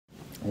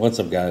What's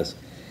up, guys?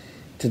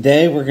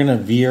 Today we're going to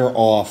veer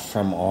off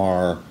from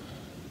our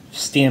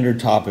standard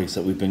topics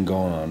that we've been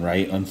going on,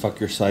 right? Unfuck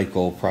Your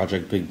Cycle,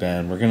 Project Big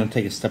Ben. We're going to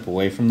take a step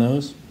away from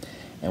those,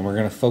 and we're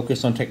going to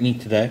focus on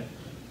technique today,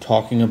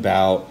 talking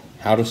about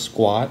how to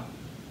squat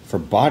for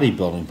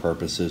bodybuilding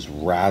purposes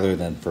rather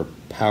than for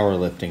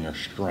powerlifting or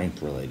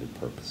strength-related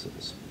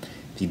purposes.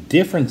 The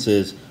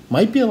differences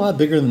might be a lot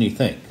bigger than you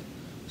think,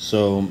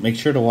 so make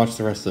sure to watch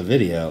the rest of the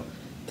video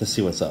to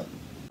see what's up.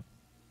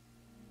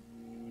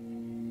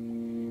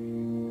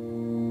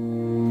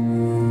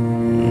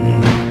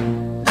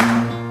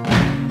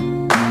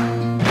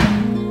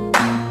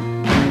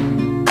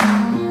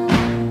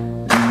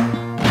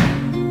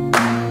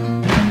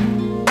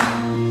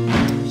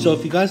 So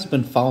if you guys have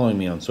been following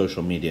me on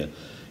social media,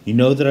 you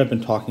know that I've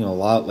been talking a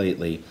lot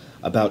lately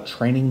about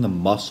training the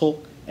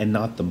muscle and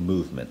not the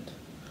movement.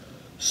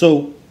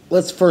 So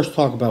let's first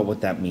talk about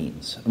what that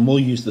means, and we'll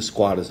use the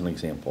squat as an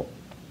example.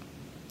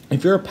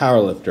 If you're a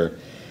powerlifter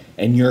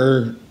and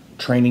you're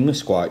training the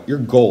squat, your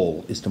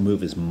goal is to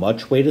move as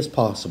much weight as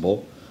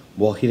possible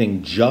while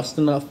hitting just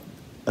enough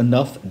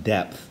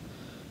depth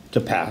to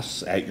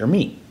pass at your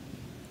meet.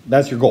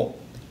 That's your goal.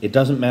 It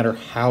doesn't matter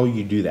how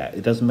you do that.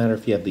 It doesn't matter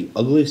if you have the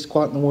ugliest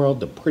squat in the world,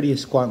 the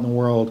prettiest squat in the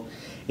world.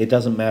 It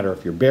doesn't matter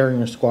if you're bearing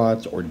your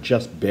squats or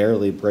just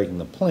barely breaking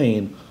the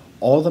plane.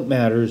 All that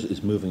matters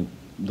is moving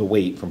the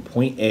weight from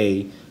point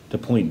A to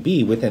point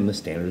B within the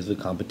standards of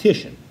the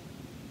competition.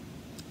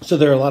 So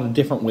there are a lot of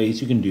different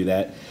ways you can do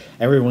that.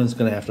 Everyone's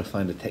going to have to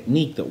find a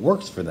technique that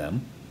works for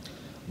them.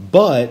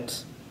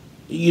 But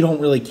you don't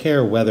really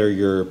care whether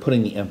you're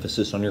putting the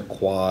emphasis on your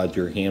quads,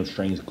 your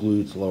hamstrings,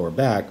 glutes, lower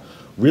back.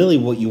 Really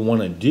what you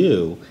want to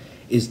do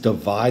is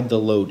divide the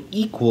load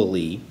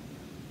equally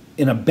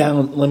in a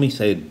balance. Let me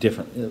say it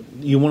different.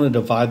 You want to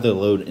divide the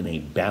load in a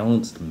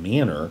balanced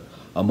manner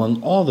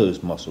among all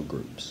those muscle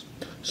groups.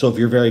 So if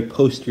you're very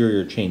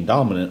posterior chain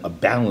dominant, a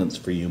balance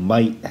for you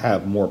might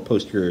have more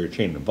posterior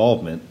chain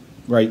involvement,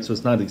 right? So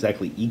it's not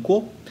exactly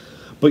equal,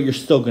 but you're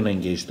still going to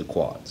engage the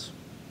quads.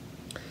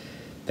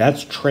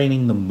 That's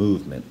training the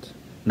movement.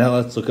 Now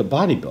let's look at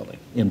bodybuilding.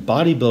 In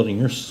bodybuilding,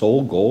 your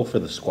sole goal for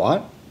the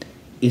squat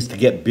is to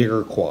get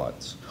bigger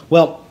quads.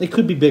 Well, it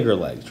could be bigger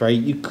legs, right?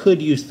 You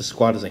could use the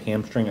squat as a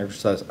hamstring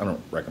exercise. I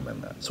don't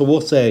recommend that. So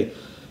we'll say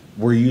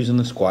we're using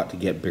the squat to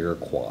get bigger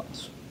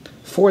quads.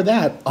 For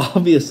that,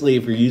 obviously,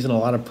 if you're using a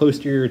lot of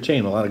posterior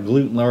chain, a lot of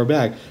glute and lower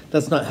back,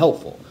 that's not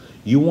helpful.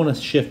 You want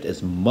to shift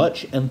as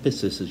much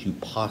emphasis as you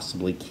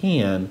possibly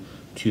can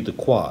to the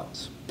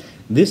quads.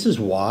 This is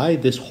why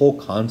this whole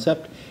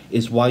concept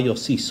is why you'll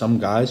see some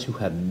guys who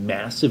have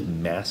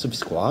massive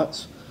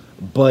squats,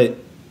 but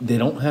they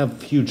don't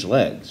have huge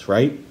legs,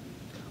 right?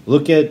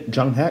 Look at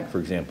John Hack, for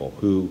example,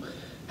 who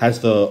has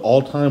the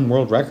all-time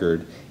world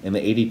record in the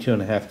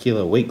 82.5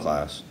 kilo weight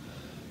class,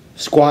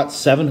 squats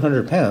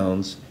 700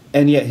 pounds,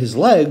 and yet his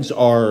legs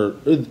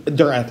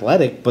they're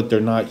athletic, but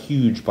they're not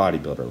huge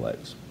bodybuilder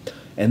legs.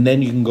 And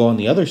then you can go on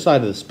the other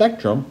side of the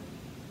spectrum,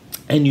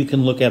 and you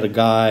can look at a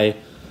guy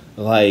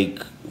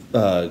like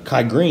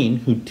Kai Green,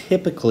 who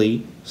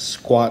typically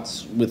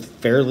squats with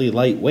fairly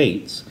light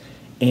weights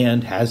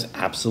and has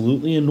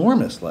absolutely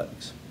enormous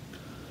legs.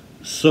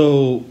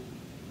 So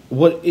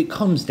what it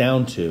comes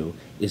down to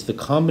is the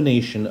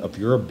combination of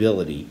your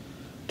ability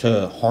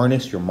to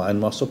harness your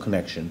mind-muscle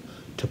connection,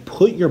 to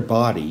put your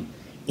body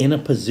in a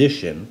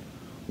position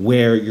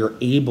where you're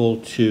able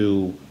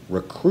to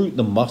recruit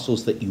the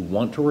muscles that you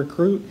want to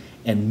recruit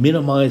and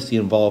minimize the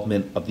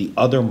involvement of the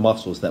other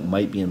muscles that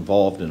might be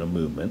involved in a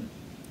movement,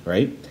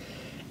 right?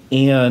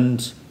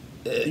 And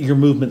your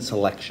movement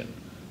selection,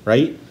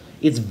 right?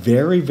 It's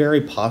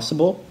very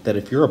possible that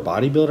if you're a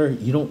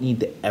bodybuilder, you don't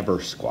need to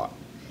ever squat.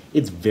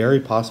 It's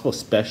very possible,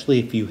 especially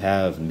if you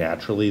have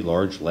naturally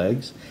large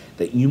legs,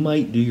 that you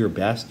might do your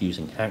best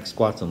using hack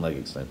squats and leg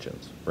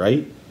extensions,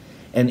 right?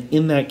 And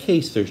in that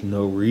case, there's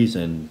no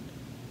reason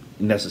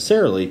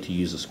necessarily to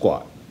use a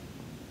squat.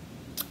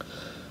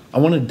 I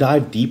want to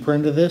dive deeper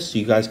into this so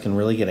you guys can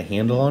really get a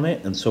handle on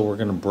it. And so we're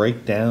going to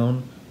break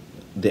down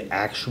the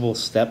actual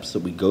steps that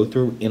we go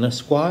through in a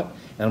squat.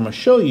 And I'm going to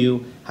show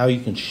you how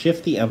you can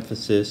shift the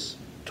emphasis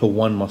to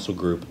one muscle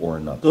group or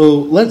another. So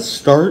let's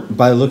start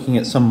by looking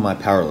at some of my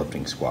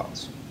powerlifting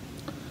squats.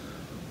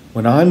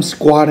 When I'm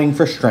squatting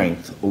for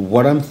strength,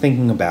 what I'm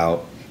thinking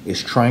about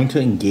is trying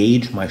to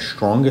engage my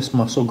strongest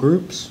muscle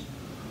groups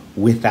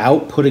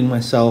without putting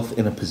myself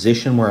in a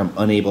position where I'm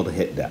unable to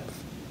hit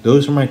depth.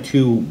 Those are my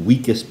two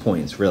weakest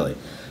points, really,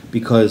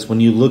 because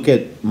when you look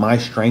at my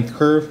strength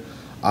curve,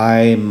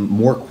 I'm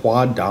more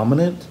quad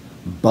dominant,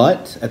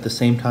 but at the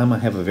same time I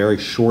have a very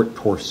short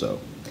torso.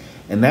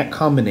 And that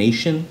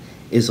combination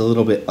is a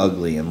little bit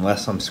ugly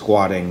unless I'm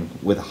squatting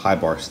with a high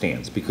bar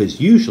stance, because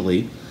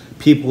usually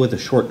people with a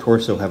short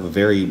torso have a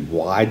very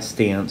wide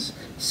stance,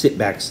 sit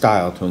back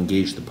style to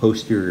engage the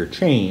posterior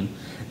chain.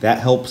 That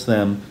helps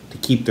them to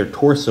keep their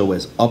torso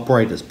as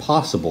upright as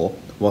possible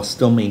while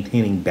still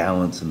maintaining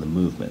balance in the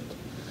movement.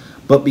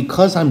 But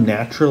because I'm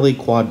naturally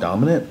quad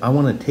dominant, I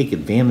want to take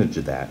advantage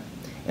of that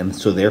and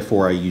so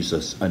therefore I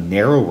use a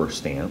narrower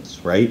stance,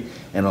 right,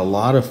 and a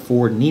lot of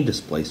forward knee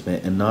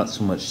displacement and not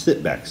so much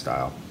sit back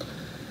style.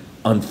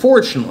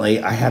 Unfortunately,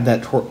 I have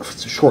that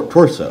short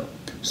torso,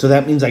 so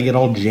that means I get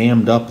all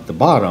jammed up at the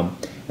bottom,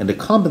 and to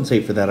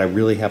compensate for that, I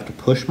really have to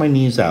push my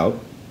knees out,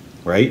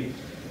 right,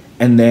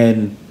 and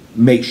then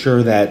make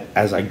sure that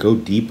as I go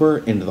deeper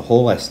into the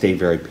hole, I stay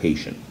very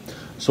patient.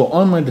 So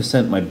on my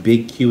descent, my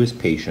big cue is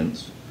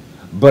patience,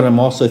 but I'm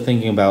also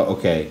thinking about,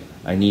 okay,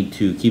 I need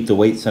to keep the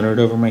weight centered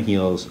over my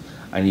heels,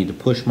 I need to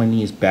push my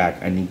knees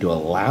back, I need to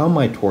allow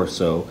my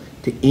torso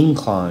to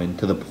incline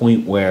to the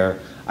point where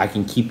I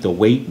can keep the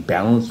weight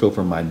balanced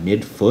over my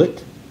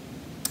midfoot,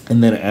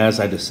 and then as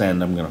I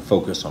descend, I'm going to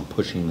focus on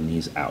pushing the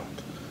knees out,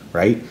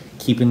 right?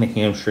 Keeping the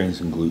hamstrings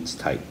and glutes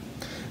tight.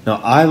 Now,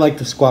 I like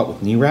to squat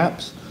with knee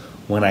wraps.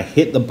 When I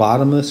hit the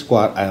bottom of the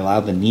squat, I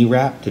allow the knee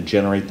wrap to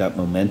generate that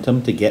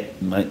momentum to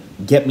get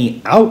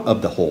me out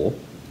of the hole,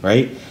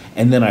 right?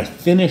 And then I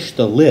finish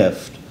the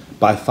lift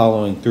by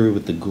following through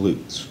with the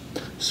glutes.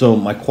 So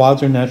my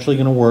quads are naturally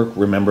going to work.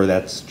 Remember,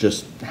 that's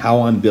just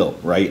how I'm built,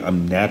 right?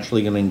 I'm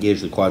naturally going to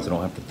engage the quads. I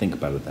don't have to think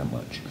about it that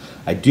much.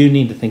 I do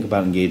need to think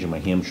about engaging my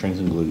hamstrings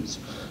and glutes.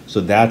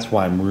 So that's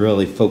why I'm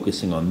really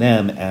focusing on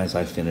them as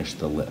I finish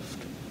the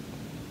lift.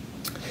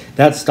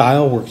 That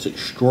style works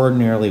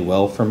extraordinarily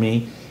well for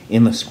me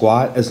in the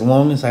squat, as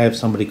long as I have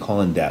somebody call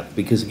in depth.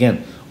 Because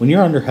again, when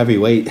you're under heavy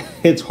weight,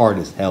 it's hard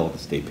as hell to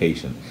stay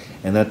patient.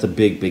 And that's a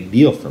big, big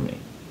deal for me.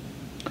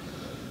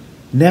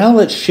 Now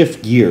let's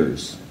shift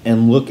gears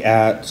and look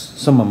at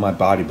some of my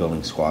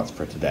bodybuilding squats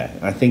for today.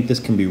 I think this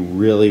can be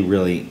really,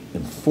 really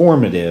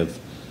informative,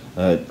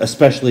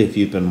 especially if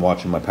you've been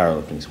watching my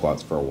powerlifting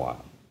squats for a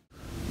while.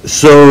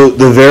 So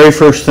the very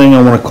first thing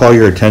I want to call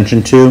your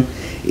attention to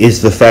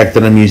is the fact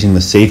that I'm using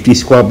the safety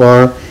squat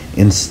bar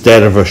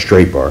instead of a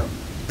straight bar.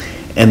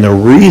 And the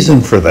reason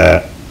for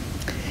that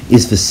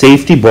is the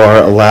safety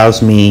bar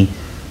allows me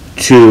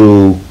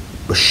to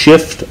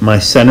shift my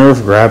center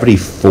of gravity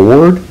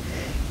forward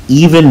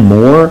even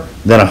more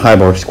than a high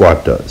bar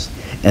squat does.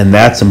 And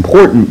that's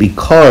important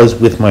because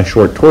with my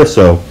short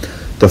torso,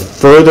 the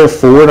further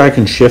forward I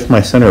can shift my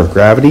center of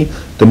gravity,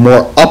 the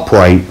more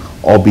upright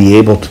I'll be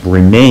able to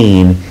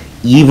remain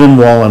even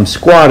while I'm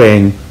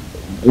squatting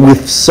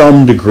with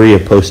some degree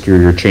of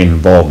posterior chain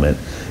involvement.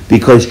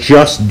 Because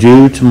just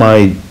due to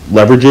my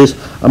leverages,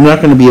 I'm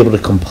not going to be able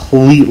to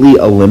completely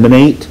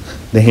eliminate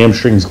the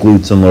hamstrings,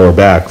 glutes, and lower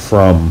back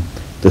from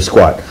the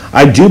squat.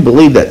 I do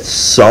believe that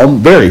some,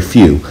 very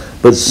few,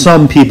 but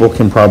some people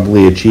can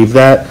probably achieve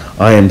that.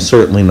 I am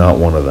certainly not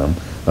one of them.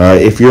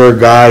 If you're a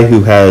guy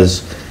who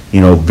has,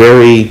 a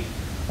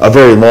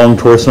very long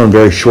torso and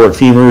very short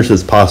femurs,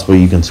 it's possible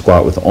you can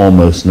squat with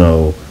almost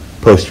no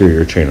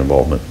posterior chain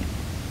involvement.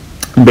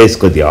 I'm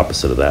basically the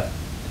opposite of that.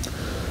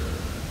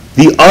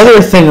 The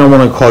other thing I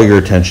want to call your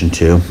attention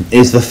to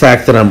is the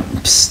fact that I'm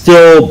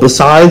still,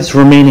 besides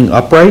remaining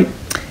upright,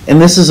 and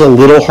this is a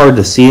little hard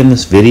to see in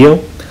this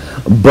video,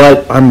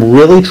 but I'm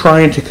really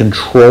trying to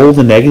control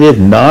the negative,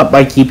 not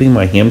by keeping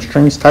my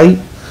hamstrings tight,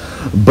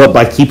 but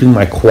by keeping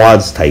my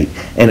quads tight.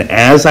 And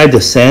as I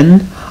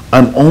descend,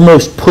 I'm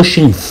almost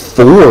pushing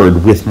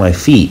forward with my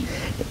feet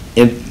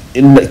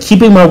and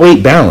keeping my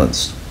weight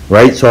balanced,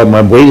 right? So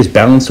my weight is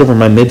balanced over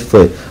my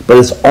midfoot, but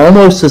it's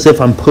almost as if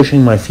I'm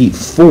pushing my feet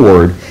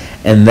forward,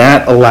 and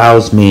that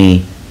allows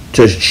me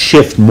to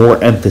shift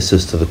more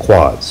emphasis to the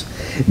quads.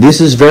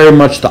 This is very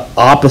much the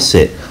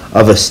opposite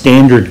of a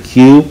standard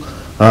cue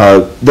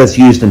that's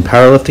used in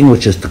powerlifting,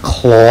 which is to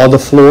claw the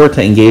floor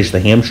to engage the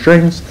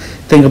hamstrings.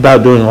 Think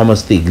about doing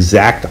almost the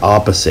exact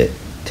opposite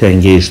to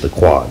engage the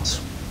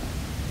quads.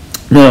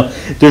 Now,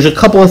 there's a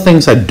couple of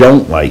things I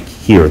don't like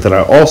here that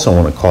I also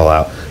want to call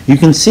out. You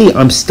can see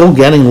I'm still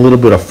getting a little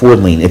bit of forward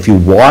lean. If you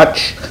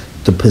watch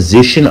the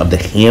position of the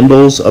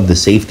handles of the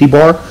safety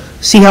bar,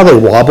 see how they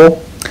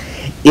wobble?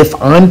 If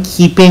I'm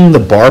keeping the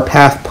bar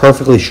path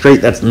perfectly straight,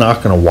 that's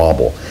not going to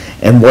wobble.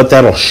 And what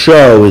that'll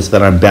show is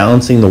that I'm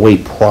balancing the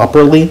weight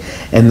properly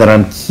and that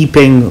I'm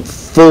keeping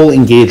full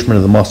engagement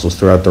of the muscles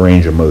throughout the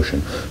range of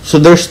motion. So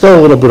there's still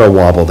a little bit of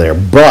wobble there,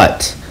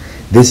 but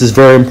this is a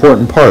very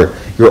important part.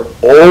 You're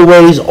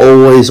always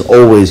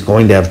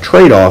going to have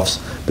trade-offs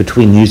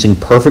between using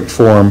perfect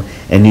form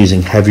and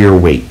using heavier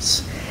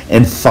weights.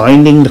 And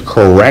finding the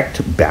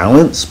correct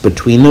balance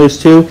between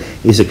those two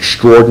is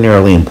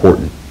extraordinarily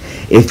important.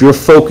 If you're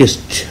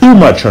focused too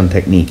much on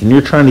technique and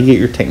you're trying to get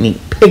your technique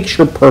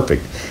picture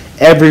perfect,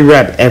 every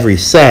rep, every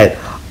set,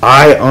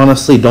 I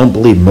honestly don't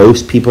believe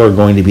most people are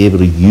going to be able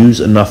to use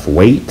enough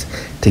weight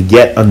to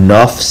get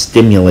enough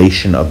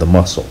stimulation of the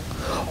muscle.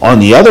 On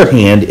the other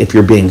hand, if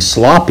you're being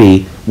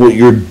sloppy, well,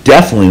 you're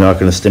definitely not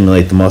going to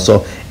stimulate the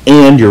muscle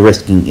and you're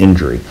risking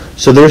injury.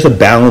 So there's a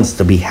balance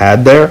to be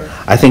had there.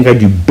 I think I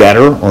do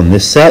better on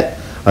this set.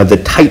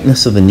 The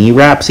tightness of the knee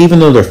wraps, even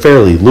though they're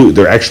fairly loose,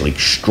 they're actually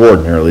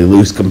extraordinarily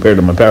loose compared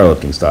to my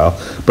powerlifting style,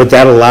 but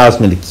that allows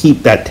me to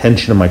keep that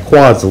tension in my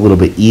quads a little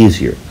bit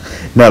easier.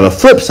 Now, the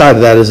flip side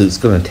of that is it's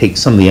going to take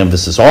some of the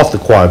emphasis off the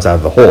quads out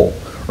of the hole,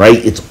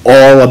 right? It's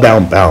all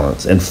about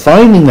balance, and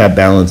finding that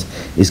balance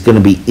is going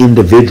to be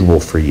individual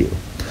for you.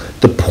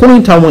 The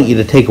point I want you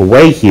to take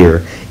away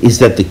here is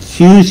that the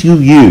cues you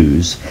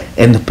use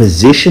and the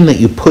position that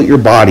you put your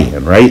body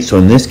in, right? So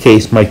in this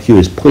case, my cue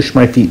is push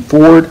my feet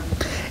forward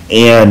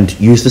and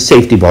use the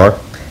safety bar.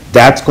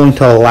 That's going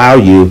to allow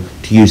you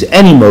to use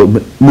any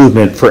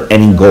movement for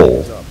any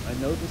goal. I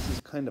know this is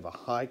kind of a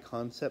high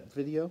concept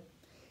video.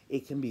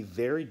 It can be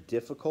very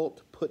difficult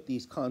to put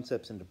these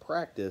concepts into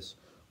practice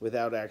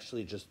without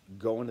actually just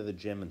going to the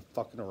gym and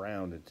fucking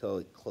around until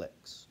it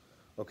clicks.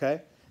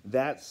 Okay?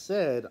 That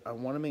said, I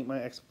want to make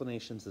my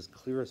explanations as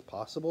clear as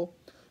possible.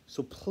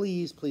 So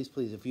please, please,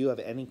 please, if you have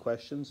any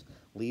questions,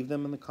 leave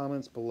them in the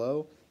comments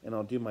below, and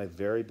I'll do my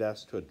very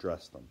best to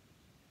address them.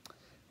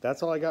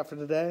 That's all I got for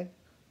today.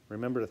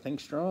 Remember to think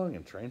strong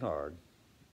and train hard.